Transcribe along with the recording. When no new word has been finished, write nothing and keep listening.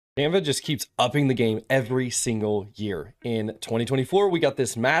Canva just keeps upping the game every single year. In 2024, we got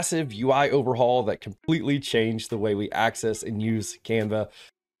this massive UI overhaul that completely changed the way we access and use Canva.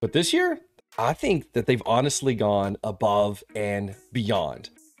 But this year, I think that they've honestly gone above and beyond.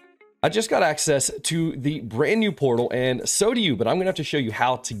 I just got access to the brand new portal, and so do you, but I'm gonna have to show you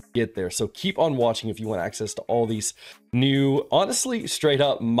how to get there. So keep on watching if you want access to all these new, honestly, straight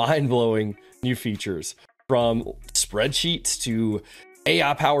up mind-blowing new features, from spreadsheets to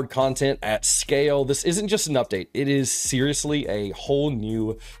AI-powered content at scale. This isn't just an update. It is seriously a whole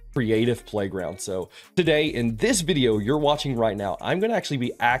new creative playground. So today in this video you're watching right now, I'm going to actually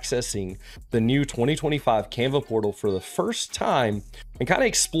be accessing the new 2025 Canva portal for the first time and kind of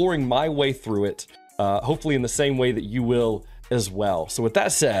exploring my way through it, hopefully in the same way that you will as well. So with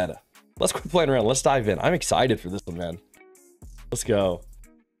that said, let's quit playing around. Let's dive in. I'm excited for this one, man. Let's go.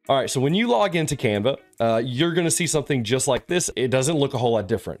 All right, so when you log into Canva, you're going to see something just like this. It doesn't look a whole lot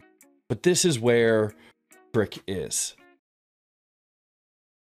different, but this is where the trick is.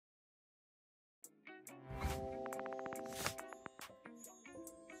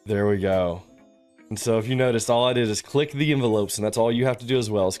 There we go. And so if you notice, all I did is click the envelopes, and that's all you have to do as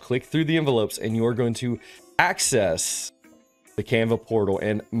well, is click through the envelopes, and you're going to access the Canva portal.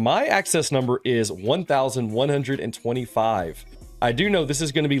 And my access number is 1,125. I do know this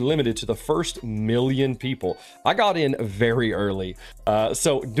is going to be limited to the first million people. I got in very early.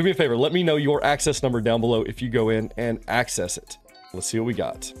 So do me a favor, let me know your access number down below if you go in and access it. Let's see what we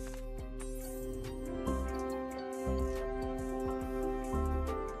got.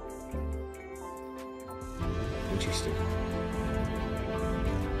 Interesting.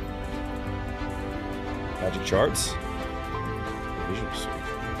 Magic charts. Visuals.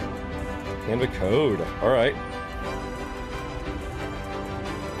 Canva code. All right.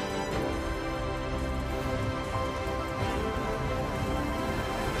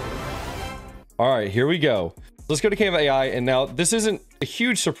 All right, here we go. Let's go to Canva AI, and now this isn't a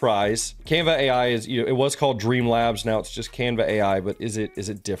huge surprise. Canva AI is, it was called Dream Labs, now it's just Canva AI, but is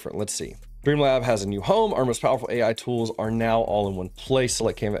it different? Let's see. Dream Lab has a new home. Our most powerful AI tools are now all in one place.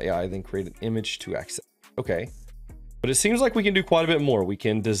 Select Canva AI, then create an image to access. Okay, but it seems like we can do quite a bit more. We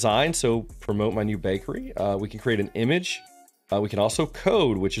can design, so promote my new bakery. We can create an image. We can also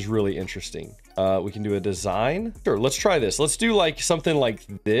code, which is really interesting. We can do a design. Sure, let's try this. Let's do like something like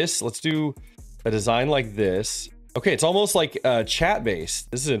this. Let's do a design like this. Okay, it's almost like chat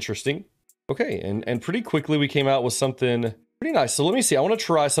based. This is interesting. Okay, and pretty quickly we came out with something pretty nice. So let me see, I want to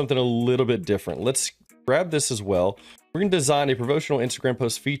try something a little bit different. Let's grab this as well. We're gonna design a promotional Instagram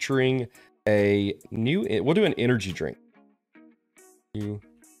post featuring a new, we'll do an energy drink. New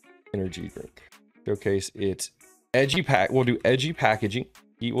energy drink. Showcase its edgy pack. We'll do edgy packaging.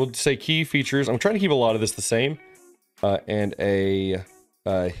 We'll say key features. I'm trying to keep a lot of this the same. And a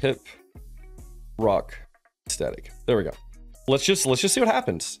hip rock aesthetic. There we go. Let's just see what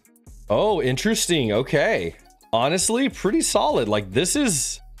happens. Oh, interesting. Okay, honestly pretty solid. Like this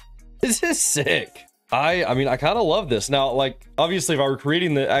is sick. I mean I kind of love this. Now, like obviously if I were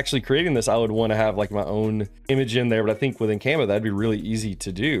actually creating this, I would want to have like my own image in there, but I think within Canva that'd be really easy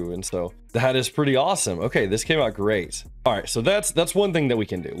to do, and so that is pretty awesome. Okay, this came out great. All right, so that's one thing that we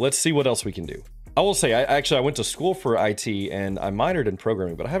can do. Let's see what else we can do. I will say, I went to school for IT and I minored in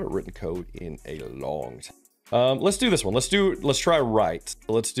programming, but I haven't written code in a long time. Let's do this one. Let's try write.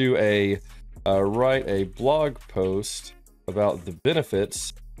 Let's do write a blog post about the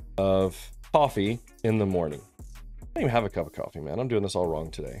benefits of coffee in the morning. I don't even have a cup of coffee, man. I'm doing this all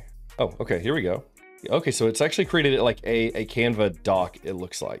wrong today. Oh, okay, here we go. Okay, so it's actually created like a Canva doc, it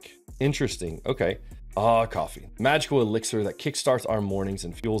looks like. Interesting. Okay. Coffee. Magical elixir that kickstarts our mornings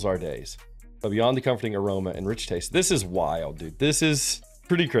and fuels our days. But beyond the comforting aroma and rich taste, this is wild, dude. This is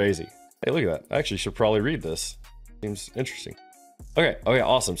pretty crazy. Hey, look at that. I actually should probably read this. Seems interesting. Okay,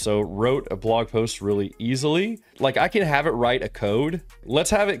 awesome. So wrote a blog post really easily. Like I can have it write a code. Let's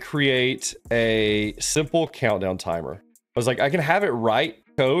have it create a simple countdown timer. I was like, I can have it write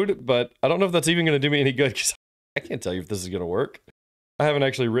code, but I don't know if that's even going to do me any good because I can't tell you if this is going to work. I haven't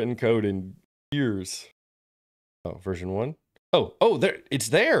actually written code in years. Oh, version 1. Oh, there, it's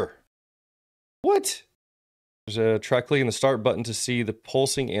there. What? Try clicking the start button to see the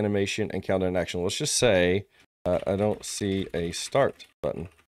pulsing animation and countdown action. Let's just say I don't see a start button.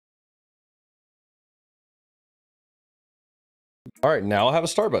 All right, now I'll have a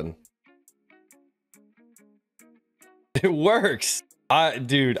start button. It works.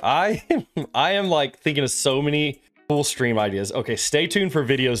 Dude, I am like thinking of so many cool stream ideas. Okay, stay tuned for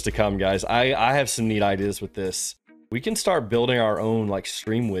videos to come, guys. I have some neat ideas with this. We can start building our own like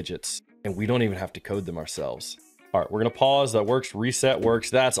stream widgets, and we don't even have to code them ourselves. All right, we're gonna pause. That works. Reset works.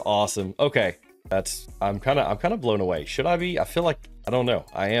 That's awesome. Okay, I'm kind of blown away. Should I be? I feel like, I don't know.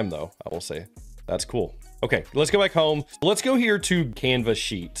 I am though, I will say. That's cool. Okay, let's go back home. Let's go here to Canva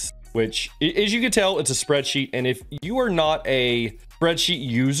Sheets, which, as you can tell, it's a spreadsheet. And if you are not a spreadsheet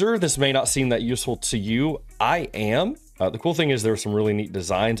user, this may not seem that useful to you. I am. The cool thing is there are some really neat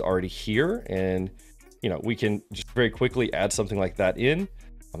designs already here, and you know, we can just very quickly add something like that in.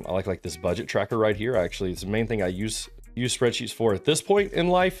 I like this budget tracker right here. Actually, it's the main thing I use spreadsheets for at this point in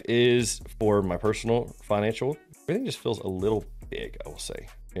life, is for my personal financial. Everything just feels a little big, I will say.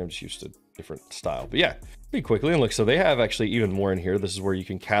 I'm just used to different style, but yeah, pretty quickly. And look, so they have actually even more in here. This is where you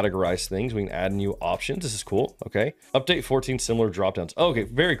can categorize things. We can add new options. This is cool. Okay, update 14 similar drop downs. Okay,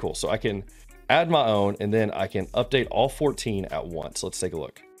 very cool. So I can add my own, and then I can update all 14 at once. Let's take a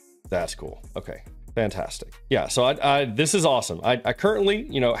look. That's cool. Okay, fantastic. Yeah, so this is awesome. I currently,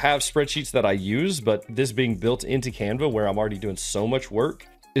 you know, have spreadsheets that I use, but this being built into Canva, where I'm already doing so much work,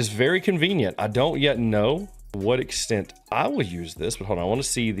 is very convenient. I don't yet know what extent I will use this, but hold on, I want to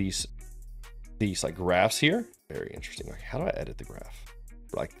see these like graphs here. Very interesting. Like, how do I edit the graph?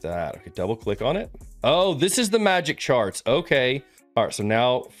 Like that. Okay, double click on it. Oh, this is the magic charts. Okay. All right, so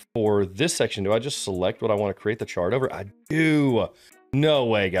now for this section, do I just select what I want to create the chart over? I do. No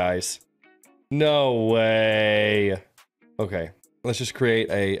way, guys. No way. Okay, let's just create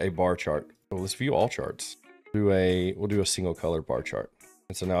a bar chart. Oh, let's view all charts. We'll do a single color bar chart.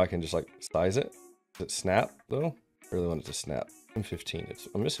 And so now I can just like size it. Does it snap though? I really want it to snap. I'm 15.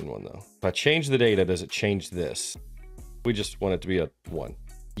 I'm missing one though. If I change the data, does it change this? We just want it to be a 1.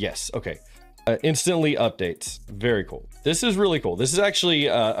 Yes. Okay. Instantly updates. Very cool. This is really cool. This is actually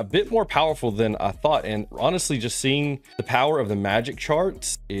a bit more powerful than I thought. And honestly, just seeing the power of the magic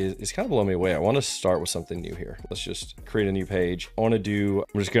charts is kind of blowing me away. I want to start with something new here. Let's just create a new page. I'm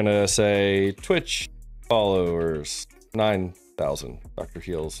just going to say Twitch followers, 9,000. Dr.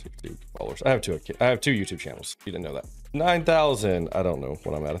 Heels YouTube followers. I have two YouTube channels. You didn't know that. 9,000. I don't know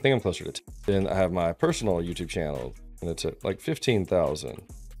what I'm at. I think I'm closer to 10. Then I have my personal YouTube channel, and it's at like 15,000.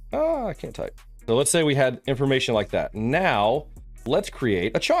 Ah, I can't type. So let's say we had information like that. Now let's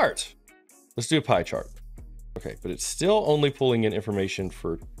create a chart. Let's do a pie chart. Okay, but it's still only pulling in information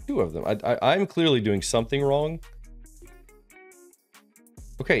for 2 of them. I'm clearly doing something wrong.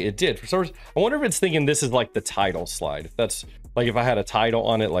 Okay, it did. For some reason, I wonder if it's thinking this is like the title slide. If that's like, if I had a title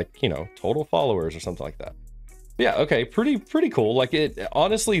on it, like, you know, total followers or something like that. Yeah, okay, pretty cool. Like, it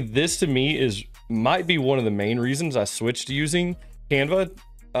honestly, this to me might be one of the main reasons I switched to using Canva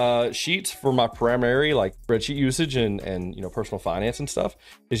sheets for my primary like spreadsheet usage and you know, personal finance and stuff.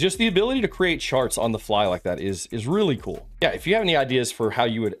 Is just the ability to create charts on the fly like that is really cool. Yeah, if you have any ideas for how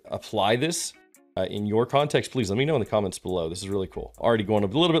you would apply this in your context, please let me know in the comments below. This is really cool. Already going a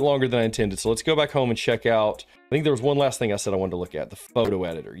little bit longer than I intended, so let's go back home and check out. I think there was one last thing I said I wanted to look at, the photo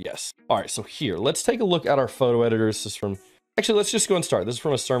editor. Yes. All right, so here, let's take a look at our photo editors. This is from, actually, let's just go and start. This is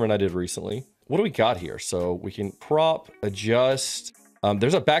from a sermon I did recently. What do we got here? So we can crop, adjust.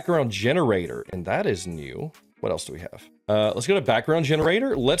 There's a background generator, and that is new. What else do we have? Let's go to background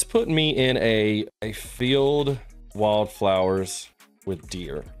generator. Let's put me in a field wildflowers with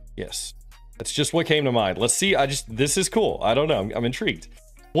deer. Yes. That's just what came to mind. Let's see. This is cool. I don't know. I'm intrigued.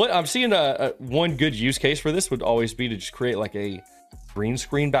 What I'm seeing, one good use case for this would always be to just create like a green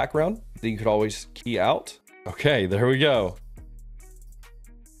screen background that you could always key out. Okay, there we go.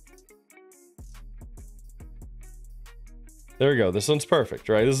 There we go. This one's perfect,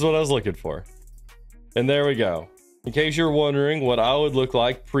 right? This is what I was looking for. And there we go. In case you're wondering what I would look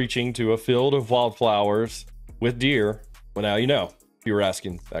like preaching to a field of wildflowers with deer, well, now you know, if you were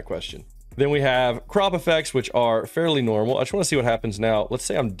asking that question. Then we have crop effects, which are fairly normal. I just want to see what happens now. Let's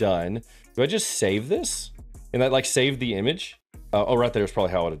say I'm done. Do I just save this? And that like save the image? Oh, right there is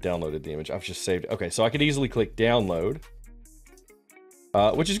probably how I would have downloaded the image. I've just saved it. Okay, so I could easily click download,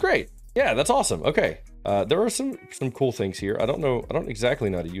 which is great. Yeah, that's awesome. Okay. There are some cool things here. I don't exactly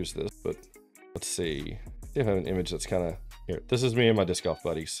know how to use this, but let's see. See if I have an image that's kind of here. This is me and my disc golf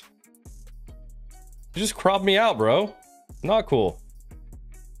buddies. You just crop me out, bro. Not cool.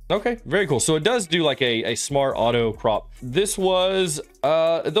 Okay, very cool. So it does do like a smart auto crop. This was,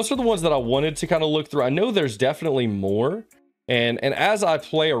 those are the ones that I wanted to kind of look through. I know there's definitely more. And as I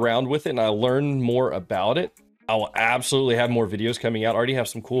play around with it and I learn more about it, I will absolutely have more videos coming out. I already have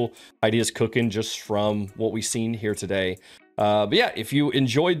some cool ideas cooking just from what we've seen here today. But yeah, if you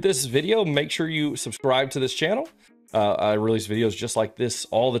enjoyed this video, make sure you subscribe to this channel. I release videos just like this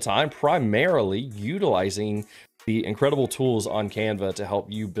all the time, primarily utilizing the incredible tools on Canva to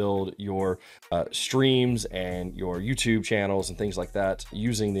help you build your streams and your YouTube channels and things like that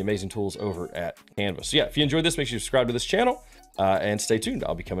using the amazing tools over at Canva. So yeah, if you enjoyed this, make sure you subscribe to this channel and stay tuned.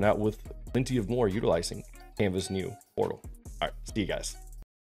 I'll be coming out with plenty of more utilizing Canva's new portal. All right, see you guys.